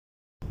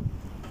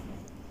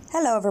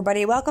Hello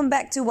everybody, welcome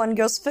back to One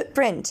Girl's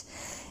Footprint.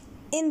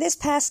 In this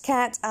past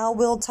cat, I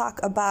will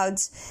talk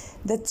about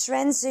the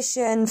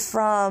transition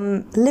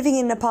from living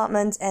in an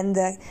apartment and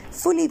the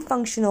fully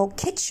functional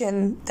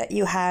kitchen that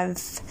you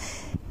have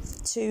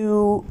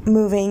to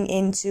moving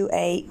into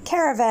a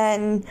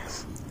caravan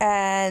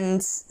and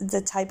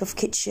the type of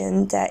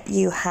kitchen that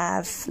you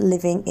have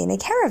living in a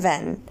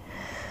caravan.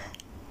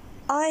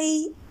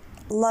 I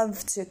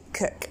love to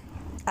cook.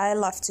 I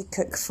love to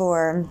cook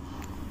for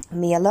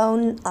me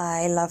alone.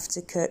 I love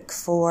to cook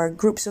for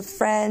groups of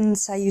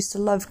friends. I used to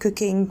love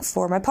cooking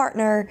for my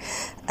partner.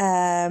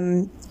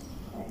 I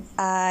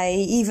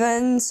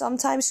even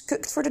sometimes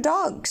cooked for the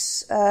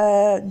dogs,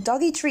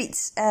 doggy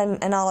treats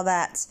and all of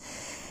that.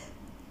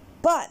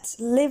 But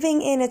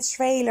living in a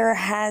trailer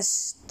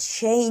has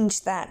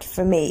changed that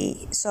for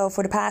me. So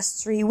for the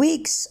past 3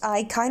 weeks,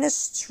 I kind of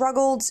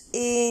struggled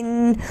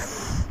in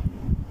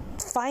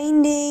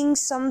finding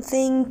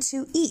something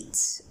to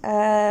eat.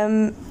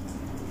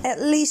 At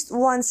least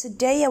once a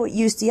day I would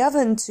use the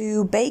oven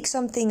to bake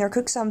something or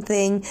cook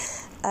something,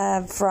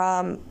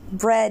 from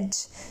bread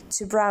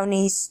to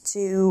brownies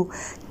to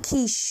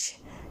quiche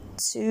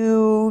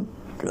to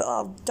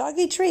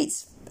doggy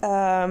treats.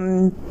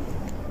 And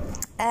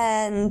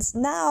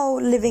now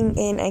living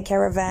in a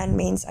caravan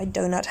means I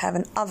do not have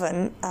an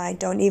oven. I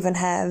don't even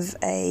have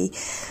a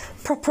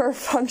proper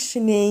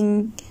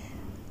functioning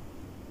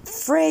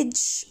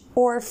fridge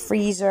or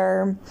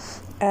freezer.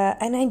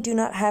 And I do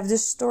not have the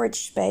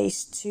storage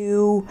space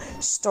to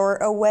store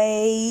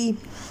away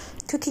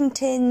cooking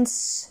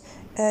tins,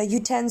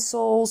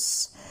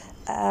 utensils,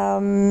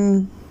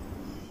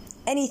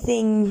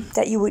 anything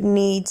that you would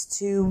need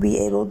to be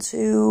able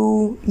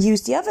to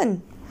use the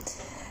oven.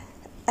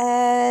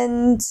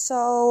 And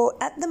so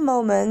at the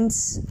moment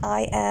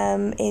I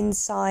am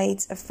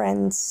inside a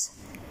friend's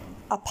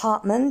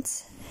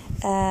apartment,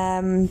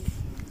 and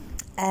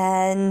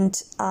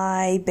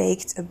I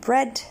baked a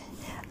bread.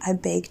 I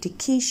baked a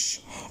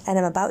quiche and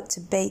I'm about to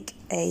bake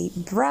a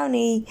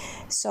brownie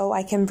so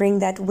I can bring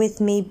that with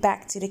me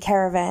back to the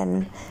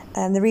caravan.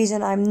 And the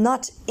reason I'm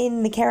not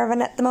in the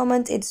caravan at the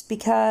moment, it's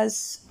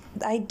because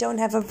I don't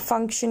have a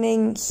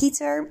functioning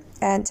heater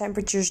and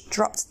temperatures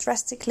dropped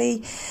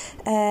drastically,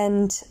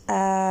 and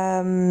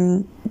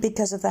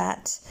because of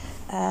that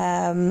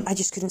I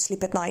just couldn't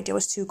sleep at night. It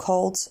was too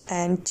cold,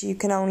 and you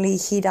can only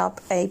heat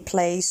up a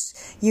place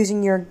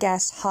using your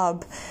gas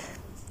hub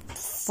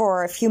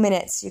for a few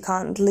minutes. You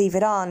can't leave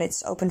it on,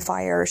 it's open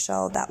fire,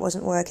 so that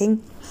wasn't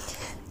working.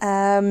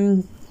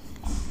 The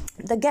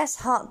gas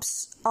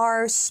hubs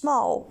are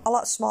small, a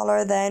lot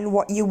smaller than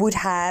what you would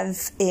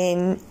have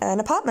in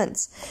an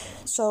apartment.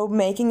 So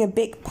making a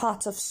big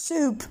pot of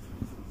soup,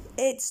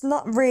 it's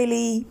not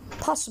really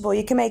possible.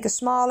 You can make a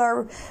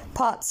smaller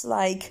pot,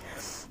 like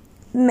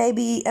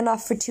maybe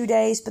enough for 2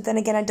 days, but then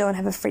again I don't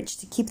have a fridge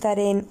to keep that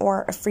in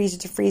or a freezer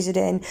to freeze it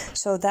in,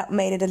 so that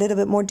made it a little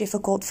bit more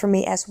difficult for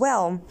me as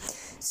well.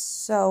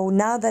 So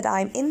now that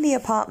I'm in the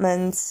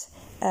apartment,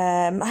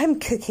 I'm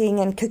cooking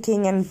and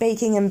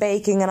baking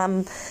and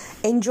I'm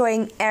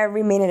enjoying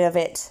every minute of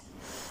it.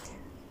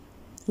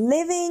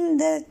 Living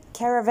the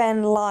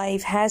caravan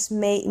life has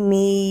made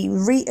me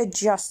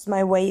readjust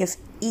my way of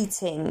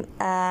eating.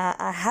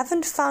 I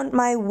haven't found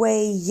my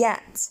way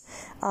yet.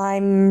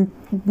 I'm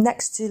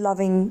next to love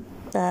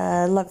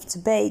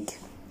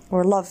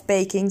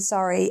baking,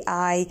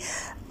 I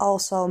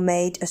also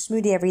made a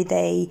smoothie every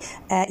day.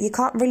 You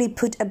can't really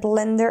put a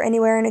blender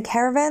anywhere in a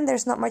caravan,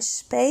 there's not much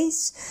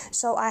space,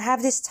 so I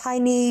have this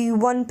tiny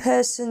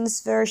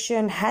one-person's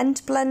version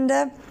hand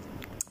blender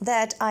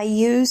that I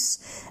use.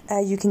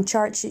 You can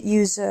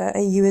use a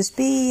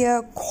USB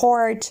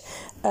cord.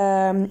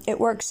 It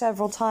works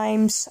several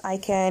times. I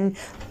can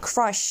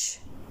crush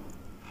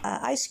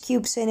ice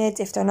cubes in it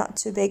if they're not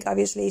too big,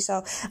 obviously,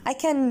 so I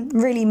can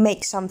really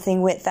make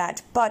something with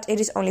that, but it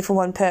is only for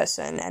one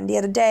person. And the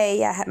other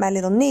day I had my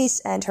little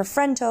niece and her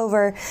friend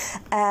over,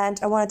 and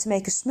I wanted to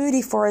make a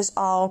smoothie for us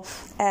all,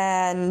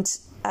 and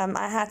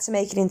I had to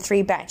make it in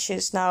 3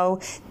 batches. Now,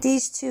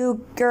 these 2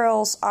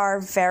 girls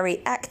are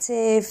very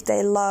active.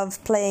 They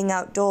love playing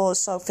outdoors,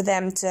 so for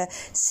them to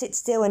sit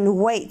still and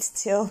wait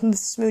till the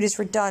smoothies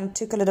were done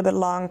took a little bit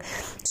long.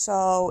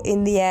 So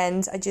in the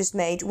end, I just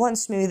made 1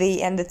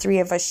 smoothie and the 3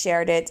 of us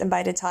shared it. And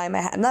by the time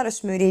I had another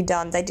smoothie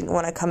done, they didn't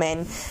want to come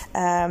in.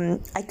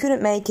 I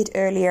couldn't make it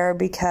earlier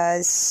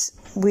because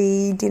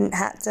we didn't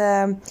have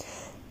the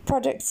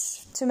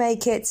products to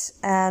make it,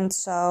 and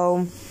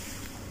so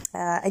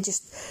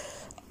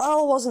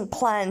all wasn't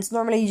planned.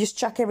 Normally you just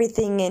chuck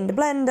everything in the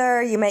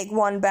blender, you make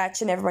 1 batch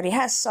and everybody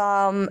has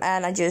some,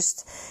 and I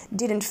just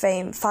didn't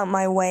found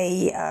my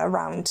way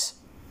around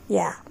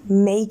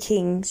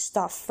making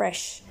stuff,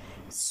 fresh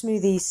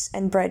smoothies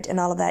and bread and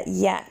all of that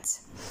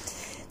yet.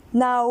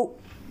 Now,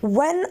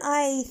 when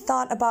I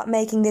thought about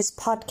making this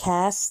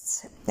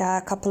podcast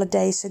a couple of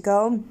days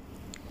ago,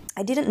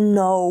 I didn't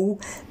know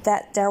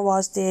that there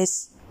was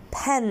this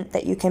pen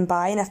that you can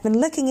buy, and I've been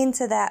looking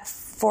into that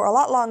for a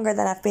lot longer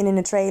than I've been in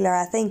a trailer.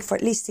 I think for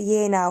at least a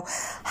year now,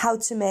 how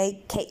to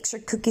make cakes or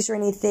cookies or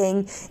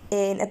anything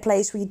in a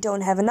place where you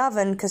don't have an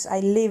oven, because I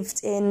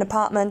lived in an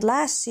apartment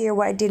last year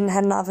where I didn't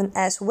have an oven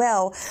as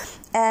well.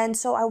 And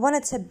so I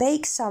wanted to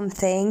bake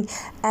something,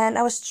 and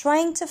I was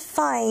trying to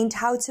find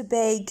how to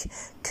bake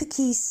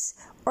cookies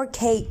or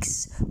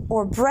cakes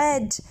or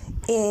bread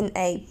in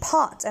a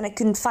pot, and I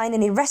couldn't find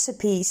any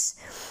recipes.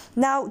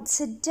 Now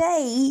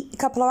today, a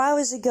couple of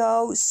hours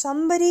ago,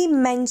 somebody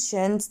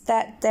mentioned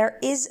that there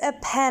is a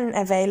pan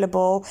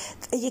available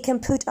that you can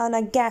put on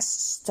a gas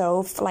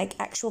stove, like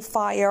actual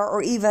fire,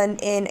 or even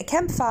in a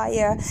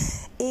campfire,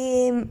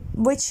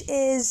 which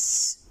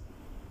is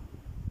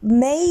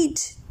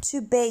made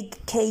to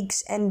bake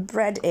cakes and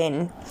bread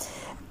in.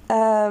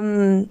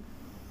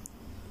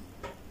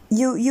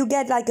 You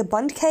get like a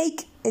bundt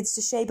cake. It's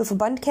the shape of a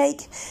bundt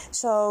cake,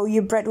 so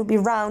your bread will be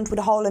round with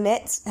a hole in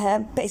it,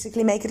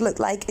 basically make it look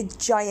like a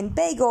giant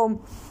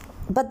bagel.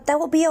 But that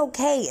will be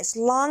okay as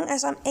long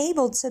as I'm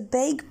able to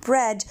bake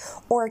bread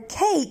or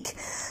cake.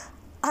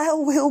 I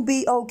will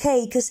be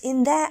okay, because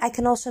in that I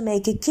can also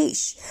make a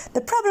quiche.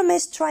 The problem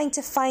is trying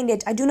to find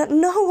it. I do not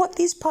know what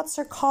these pots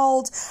are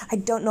called. I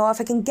don't know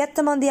if I can get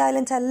them on the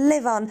island I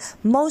live on.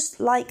 Most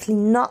likely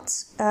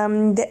not.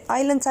 The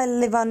island I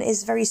live on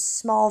is very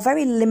small,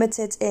 very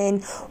limited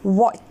in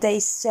what they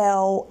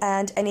sell,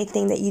 and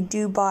anything that you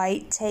do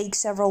buy takes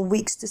several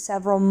weeks to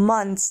several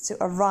months to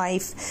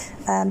arrive.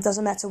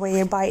 Doesn't matter where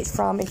you buy it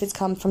from, if it's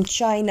come from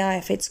China,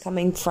 if it's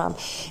coming from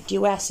the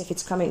US, if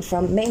it's coming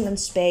from mainland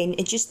Spain.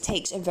 It just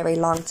takes a very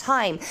long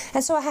time,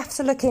 and so I have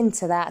to look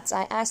into that.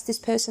 I asked this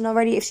person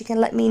already if she can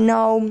let me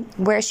know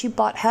where she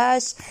bought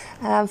hers.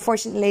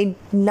 Unfortunately,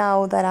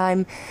 now that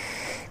I'm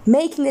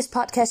making this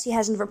podcast, he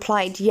hasn't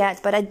replied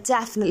yet, but I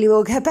definitely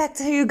will get back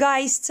to you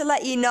guys to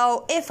let you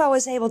know if I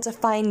was able to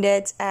find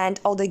it and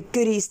all the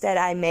goodies that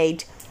I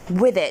made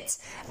with it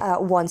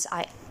once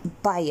I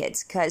buy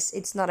it, because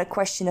it's not a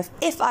question of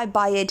if I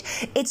buy it,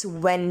 it's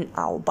when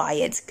I'll buy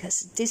it,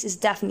 because this is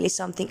definitely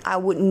something I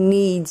would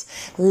need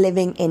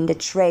living in the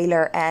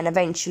trailer, and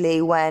eventually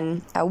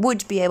when I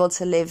would be able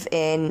to live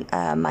in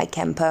my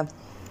camper,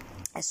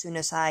 as soon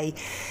as I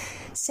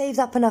saved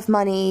up enough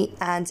money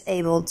and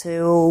able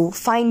to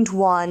find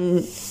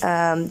one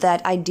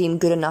that I deem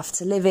good enough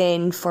to live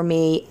in for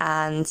me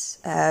and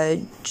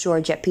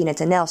Georgia,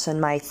 Peanut and Nelson,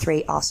 my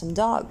 3 awesome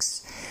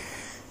dogs.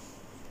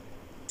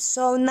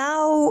 So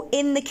now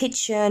in the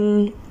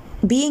kitchen,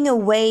 being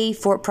away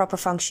for a proper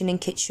functioning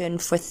kitchen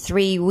for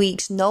 3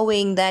 weeks,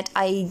 knowing that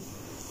I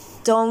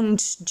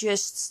don't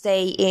just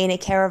stay in a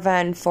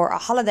caravan for a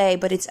holiday,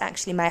 but it's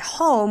actually my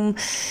home,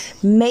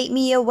 made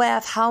me aware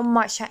of how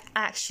much I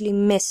actually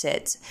miss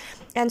it.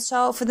 And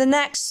so for the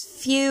next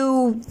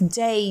few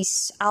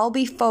days, I'll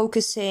be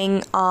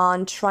focusing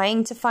on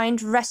trying to find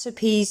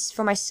recipes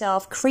for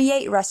myself,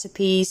 create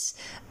recipes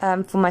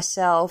for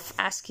myself,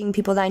 asking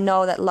people that I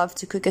know that love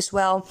to cook as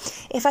well,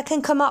 if I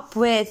can come up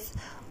with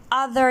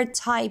other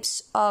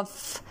types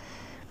of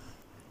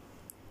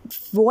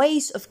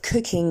ways of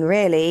cooking,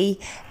 really,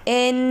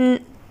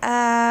 in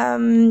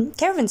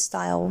caravan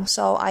style,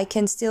 so I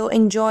can still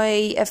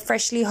enjoy a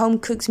freshly home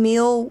cooked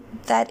meal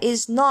that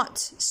is not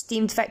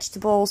steamed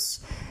vegetables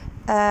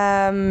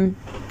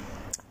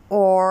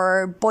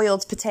or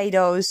boiled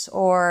potatoes,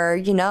 or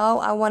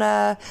I want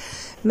to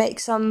make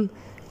some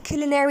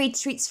culinary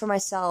treats for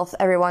myself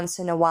every once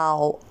in a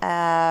while,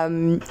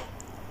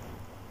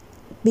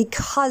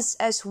 because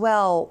as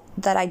well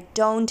that I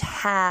don't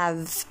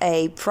have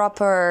a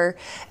proper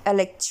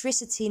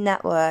electricity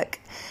network.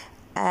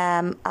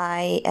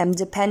 I am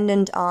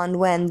dependent on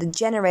when the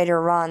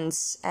generator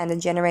runs, and the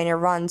generator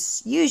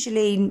runs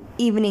usually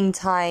evening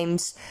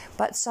times,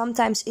 but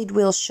sometimes it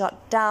will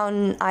shut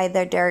down.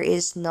 Either there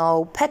is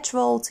no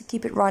petrol to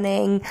keep it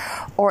running,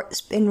 or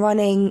it's been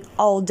running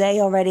all day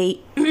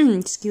already,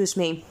 excuse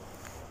me.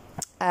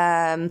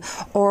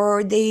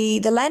 Or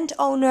the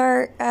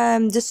landowner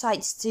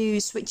decides to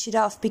switch it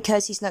off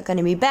because he's not going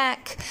to be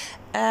back.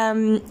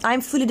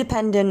 I'm fully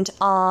dependent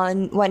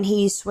on when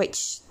he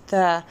switched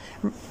the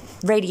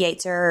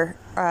radiator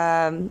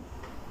on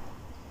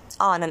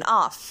and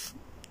off,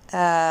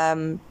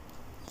 and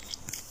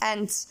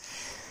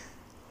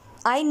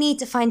I need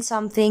to find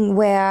something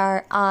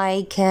where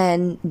I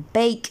can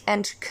bake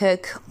and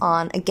cook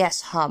on a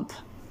gas hob.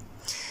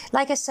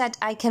 Like I said,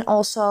 I can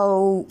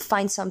also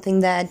find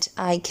something that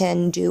I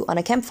can do on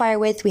a campfire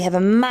with. We have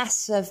a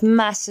massive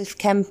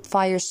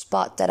campfire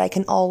spot that I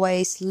can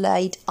always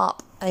light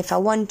up if I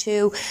want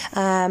to.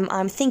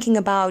 I'm thinking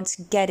about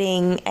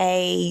getting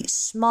a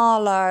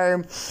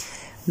smaller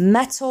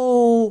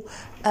metal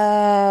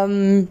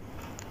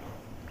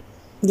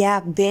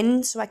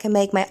bin, so I can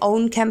make my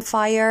own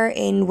campfire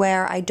in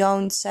where I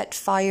don't set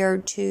fire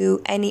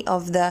to any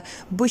of the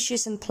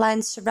bushes and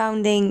plants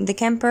surrounding the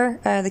camper,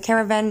 the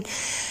caravan.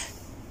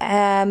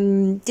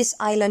 This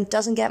island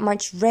doesn't get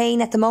much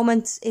rain at the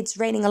moment. It's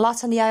raining a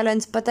lot on the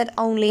island, but that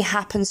only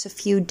happens a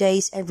few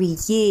days every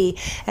year.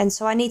 And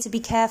so I need to be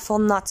careful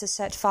not to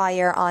set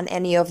fire on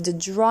any of the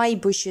dry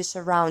bushes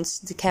around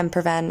the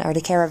camper van or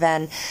the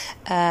caravan,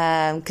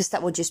 because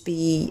that would just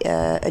be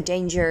a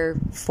danger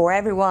for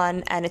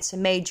everyone, and it's a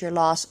major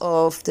loss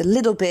of the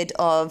little bit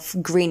of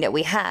green that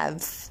we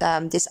have.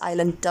 This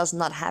island does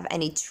not have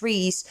any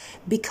trees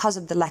because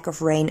of the lack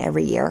of rain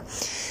every year.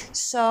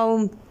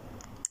 So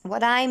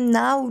what I'm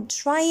now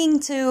trying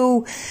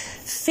to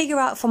figure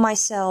out for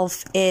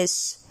myself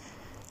is,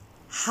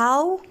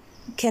 how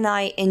can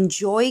I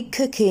enjoy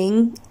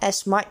cooking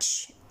as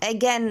much,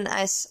 again,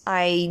 as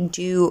I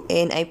do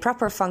in a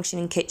proper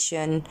functioning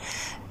kitchen,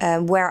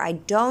 where I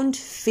don't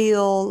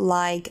feel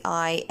like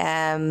I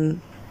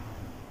am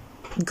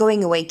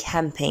going away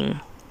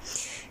camping.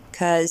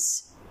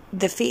 Because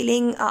the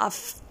feeling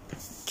of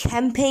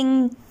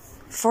camping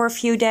for a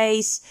few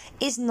days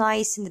is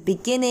nice in the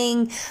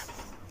beginning,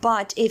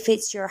 but if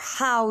it's your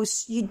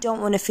house, you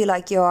don't want to feel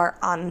like you're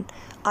on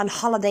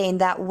holiday in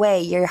that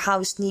way. Your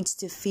house needs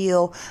to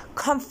feel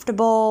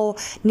comfortable,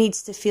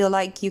 needs to feel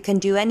like you can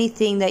do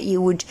anything that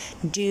you would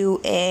do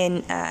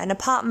in an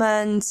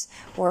apartment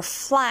or a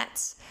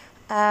flat.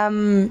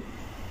 And,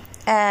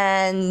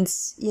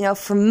 you know,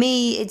 for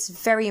me, it's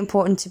very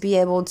important to be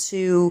able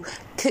to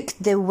cook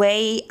the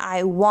way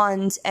I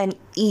want and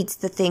eat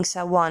the things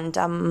I want.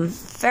 I'm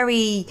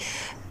very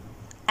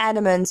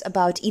adamant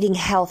about eating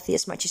healthy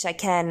as much as I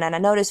can, and I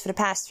noticed for the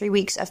past 3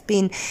 weeks I've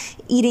been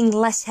eating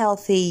less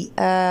healthy,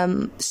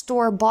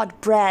 store-bought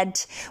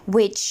bread,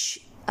 which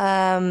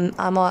I'm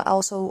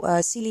also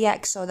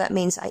celiac, so that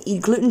means I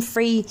eat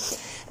gluten-free.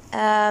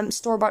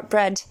 Store-bought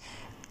bread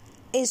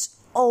is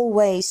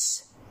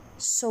always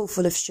so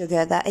full of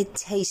sugar that it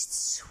tastes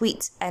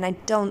sweet, and I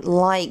don't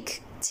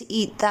like to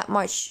eat that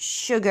much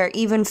sugar.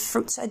 Even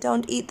fruits, I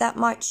don't eat that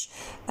much.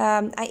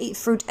 I eat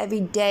fruit every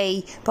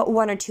day, but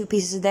 1 or 2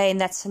 pieces a day, and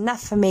that's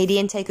enough for me. The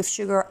intake of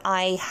sugar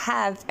I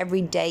have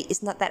every day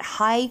is not that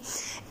high,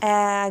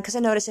 because I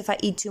notice if I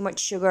eat too much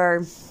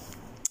sugar,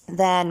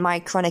 then my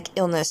chronic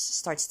illness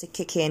starts to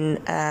kick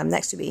in.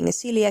 Next to being a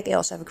celiac, I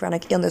also have a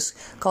chronic illness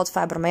called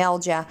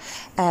fibromyalgia,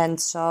 and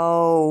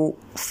so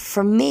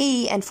for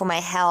me and for my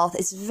health,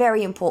 it's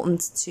very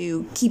important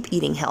to keep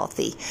eating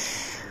healthy.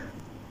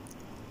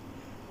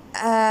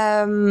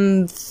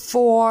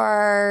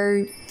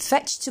 For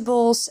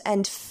vegetables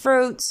and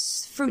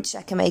fruits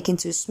I can make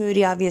into a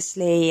smoothie,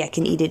 obviously. I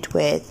can eat it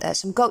with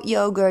some goat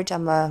yogurt.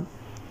 I'm a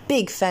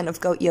big fan of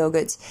goat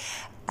yogurt.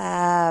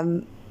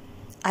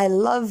 I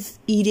love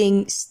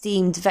eating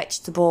steamed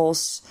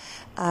vegetables.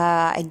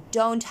 I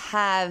don't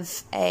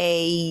have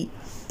a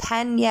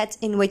pan yet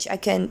in which I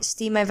can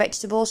steam my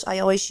vegetables. I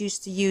always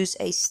used to use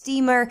a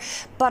steamer,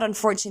 but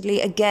unfortunately,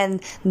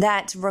 again,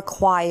 that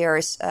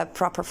requires a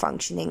proper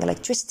functioning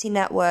electricity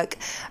network.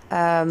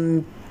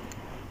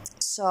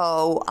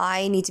 So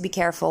I need to be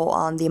careful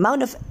on the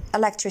amount of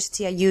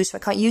electricity I use. So I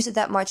can't use it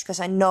that much, because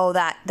I know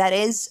that that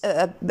is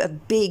a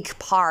big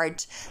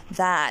part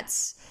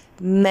that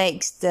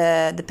makes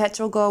the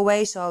petrol go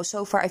away. So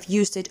far I've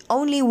used it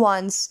only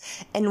once,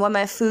 and when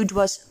my food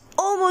was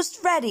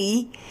almost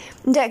ready,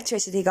 the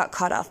electricity got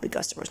cut off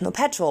because there was no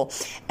petrol,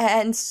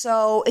 and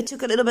so it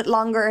took a little bit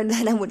longer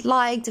than I would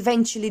like.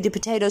 Eventually the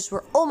potatoes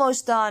were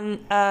almost done.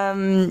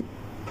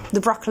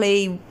 The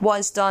broccoli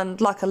was done,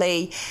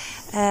 luckily,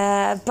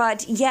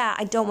 but yeah,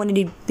 I don't want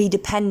to be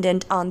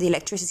dependent on the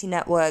electricity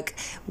network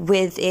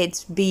with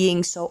it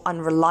being so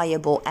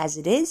unreliable as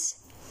it is.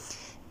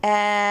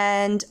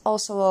 And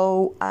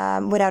also,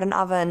 without an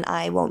oven,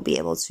 I won't be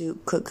able to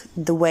cook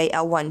the way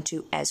I want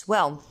to as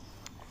well.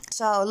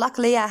 So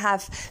luckily I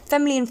have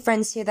family and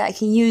friends here that I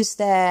can use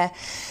their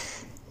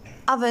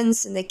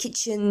ovens in their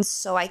kitchens,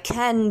 so I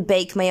can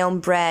bake my own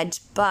bread.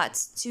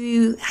 But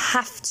to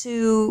have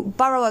to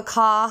borrow a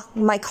car,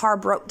 my car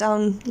broke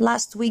down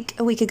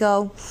a week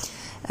ago.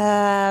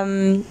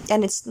 And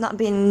it's not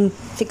been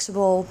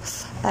fixable,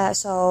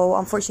 so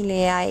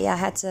unfortunately I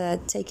had to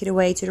take it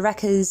away to the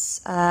wreckers.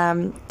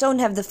 Don't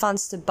have the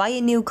funds to buy a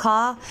new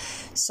car,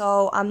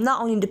 so I'm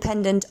not only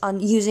dependent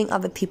on using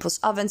other people's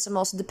ovens, I'm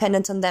also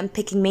dependent on them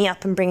picking me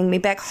up and bringing me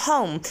back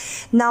home.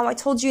 Now, I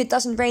told you it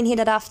doesn't rain here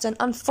that often.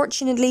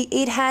 Unfortunately,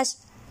 it has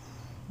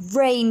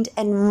rained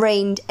and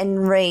rained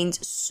and rained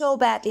so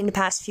badly in the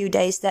past few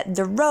days that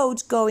the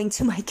road going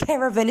to my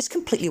caravan is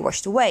completely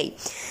washed away.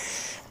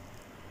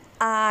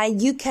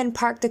 You can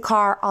park the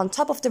car on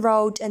top of the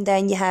road, and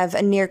then you have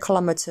a near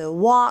kilometer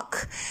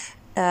walk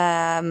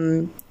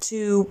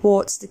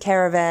towards the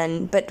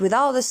caravan. But with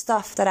all the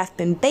stuff that I've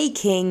been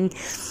baking,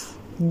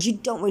 you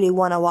don't really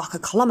want to walk a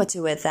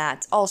kilometer with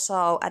that.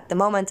 Also, at the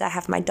moment, I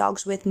have my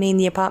dogs with me in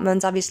the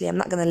apartment. Obviously, I'm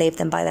not going to leave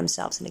them by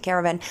themselves in the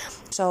caravan.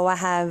 So I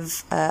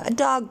have a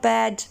dog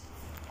bed.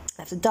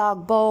 I have the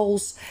dog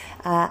bowls,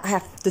 I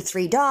have the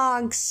 3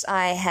 dogs,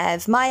 I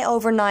have my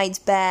overnight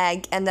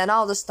bag, and then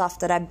all the stuff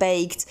that I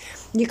baked.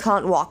 You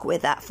can't walk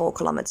with that 4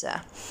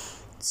 kilometer.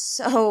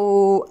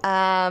 So,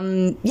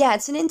 yeah,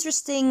 it's an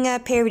interesting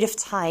period of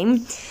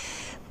time.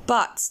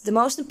 But the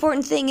most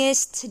important thing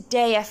is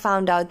today I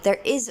found out there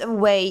is a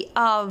way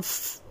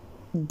of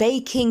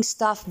baking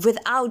stuff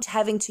without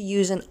having to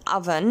use an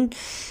oven.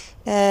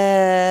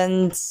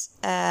 And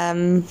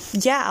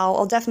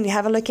I'll definitely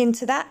have a look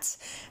into that.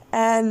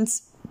 And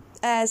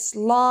as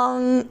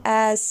long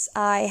as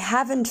I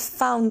haven't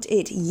found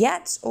it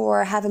yet,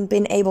 or haven't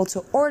been able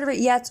to order it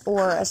yet,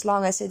 or as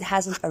long as it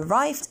hasn't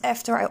arrived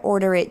after I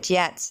order it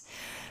yet,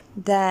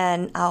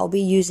 then I'll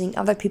be using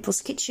other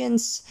people's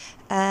kitchens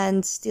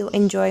and still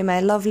enjoy my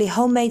lovely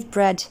homemade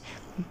bread,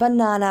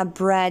 banana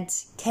bread,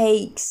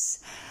 cakes,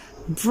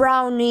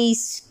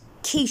 brownies,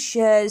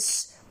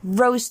 quiches,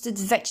 roasted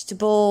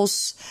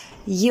vegetables,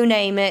 you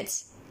name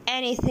it.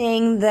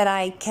 Anything that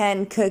I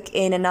can cook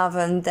in an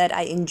oven that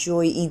I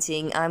enjoy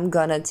eating, I'm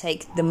gonna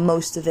take the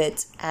most of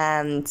it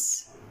and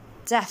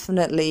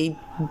definitely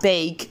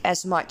bake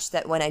as much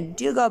that when I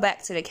do go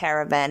back to the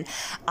caravan,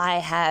 I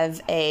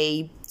have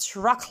a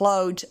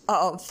truckload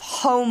of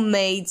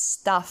homemade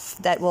stuff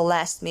that will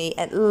last me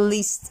at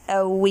least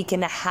a week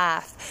and a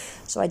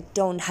half, so I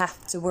don't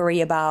have to worry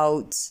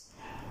about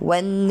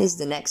when is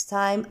the next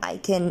time I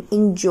can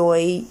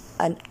enjoy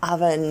an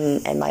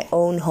oven and my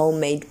own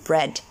homemade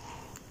bread.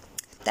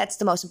 That's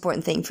the most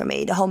important thing for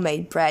me, the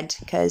homemade bread,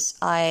 because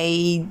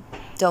I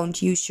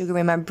don't use sugar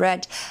in my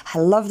bread. I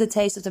love the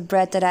taste of the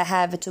bread that I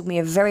have. It took me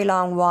a very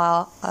long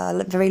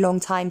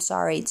time,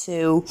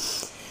 to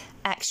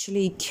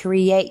actually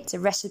create the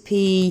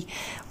recipe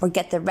or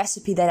get the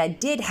recipe that I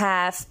did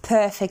have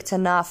perfect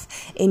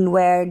enough in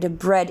where the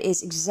bread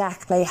is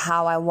exactly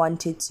how I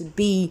want it to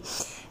be.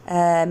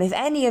 If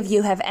any of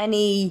you have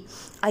any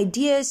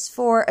ideas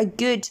for a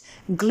good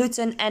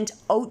gluten and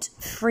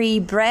oat-free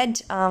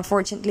bread,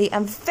 unfortunately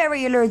I'm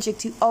very allergic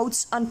to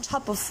oats on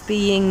top of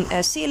being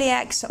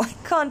celiac, so I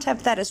can't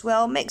have that as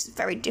well. Makes it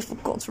very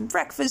difficult for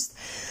breakfast.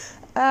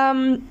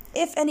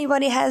 If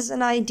anybody has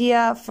an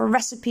idea for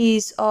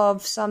recipes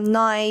of some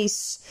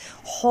nice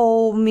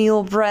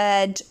wholemeal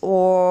bread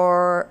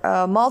or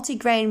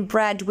multigrain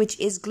bread which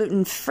is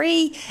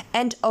gluten-free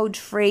and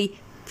oat-free,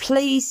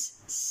 please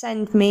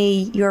send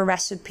me your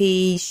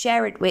recipe,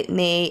 share it with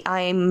me.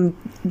 I'm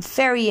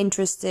very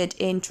interested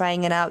in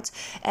trying it out.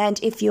 And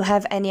if you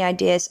have any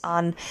ideas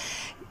on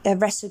a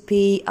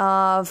recipe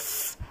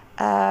of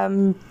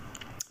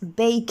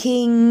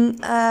baking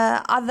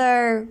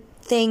other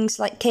things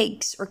like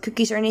cakes or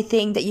cookies or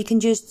anything that you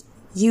can just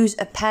use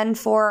a pan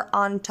for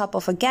on top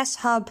of a gas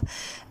hob,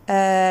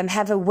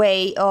 have a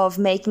way of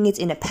making it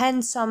in a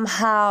pan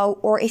somehow,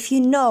 or if you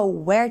know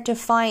where to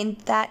find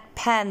that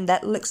pan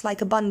that looks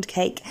like a bundt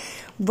cake,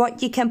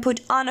 what you can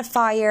put on a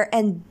fire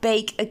and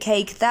bake a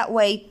cake that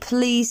way,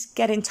 please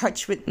get in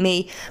touch with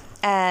me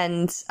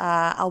and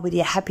I'll be the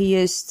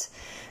happiest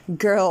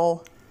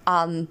girl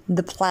on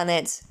the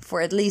planet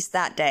for at least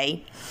that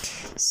day.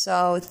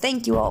 So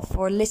thank you all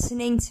for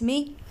listening to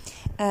me.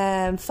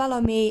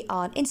 Follow me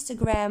on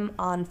Instagram,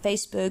 on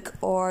Facebook,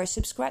 or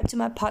subscribe to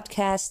my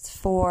podcast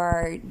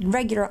for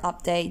regular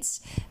updates.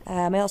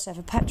 I also have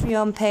a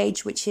Patreon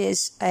page, which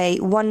is a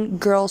One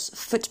Girl's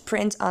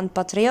Footprint on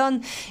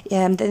Patreon.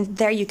 Then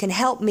there you can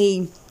help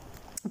me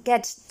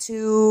get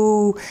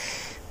to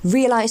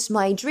realize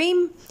my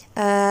dream.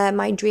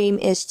 My dream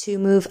is to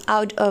move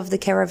out of the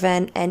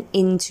caravan and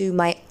into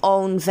my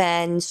own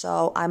van,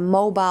 so I'm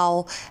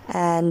mobile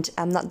and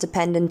I'm not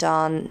dependent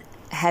on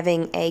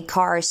having a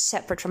car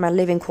separate from my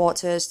living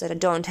quarters, that I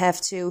don't have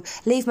to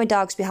leave my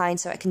dogs behind,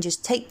 so I can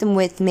just take them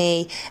with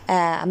me.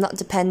 I'm not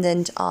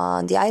dependent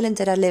on the island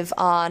that I live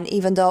on,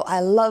 even though I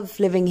love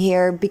living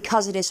here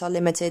because it is so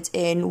limited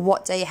in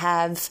what they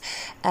have.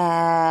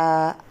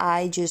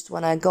 I just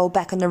want to go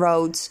back on the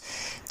road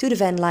to the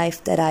van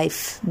life that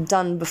I've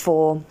done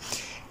before.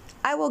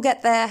 I will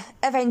get there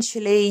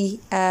eventually,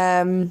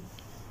 and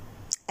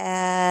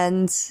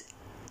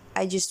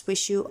I just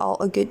wish you all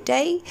a good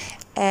day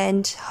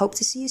and hope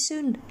to see you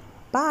soon.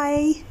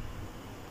 Bye!